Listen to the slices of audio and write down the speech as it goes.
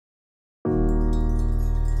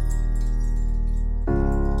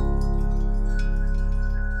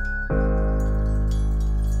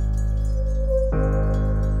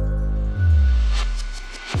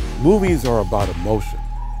Movies are about emotion.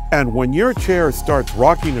 And when your chair starts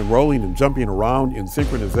rocking and rolling and jumping around in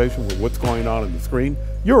synchronization with what's going on the screen,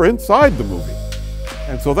 you're inside the movie.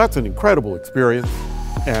 And so that's an incredible experience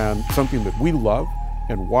and something that we love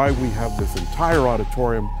and why we have this entire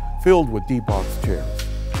auditorium filled with D-BOX chairs.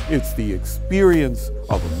 It's the experience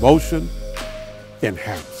of emotion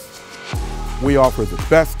enhanced. We offer the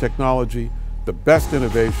best technology, the best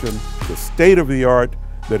innovation, the state-of-the-art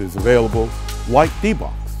that is available, like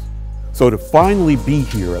D-BOX. So to finally be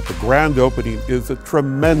here at the grand opening is a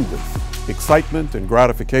tremendous excitement and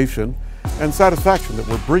gratification and satisfaction that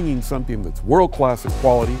we're bringing something that's world-class in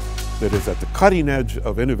quality, that is at the cutting edge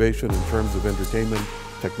of innovation in terms of entertainment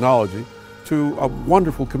technology, to a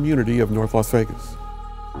wonderful community of North Las Vegas.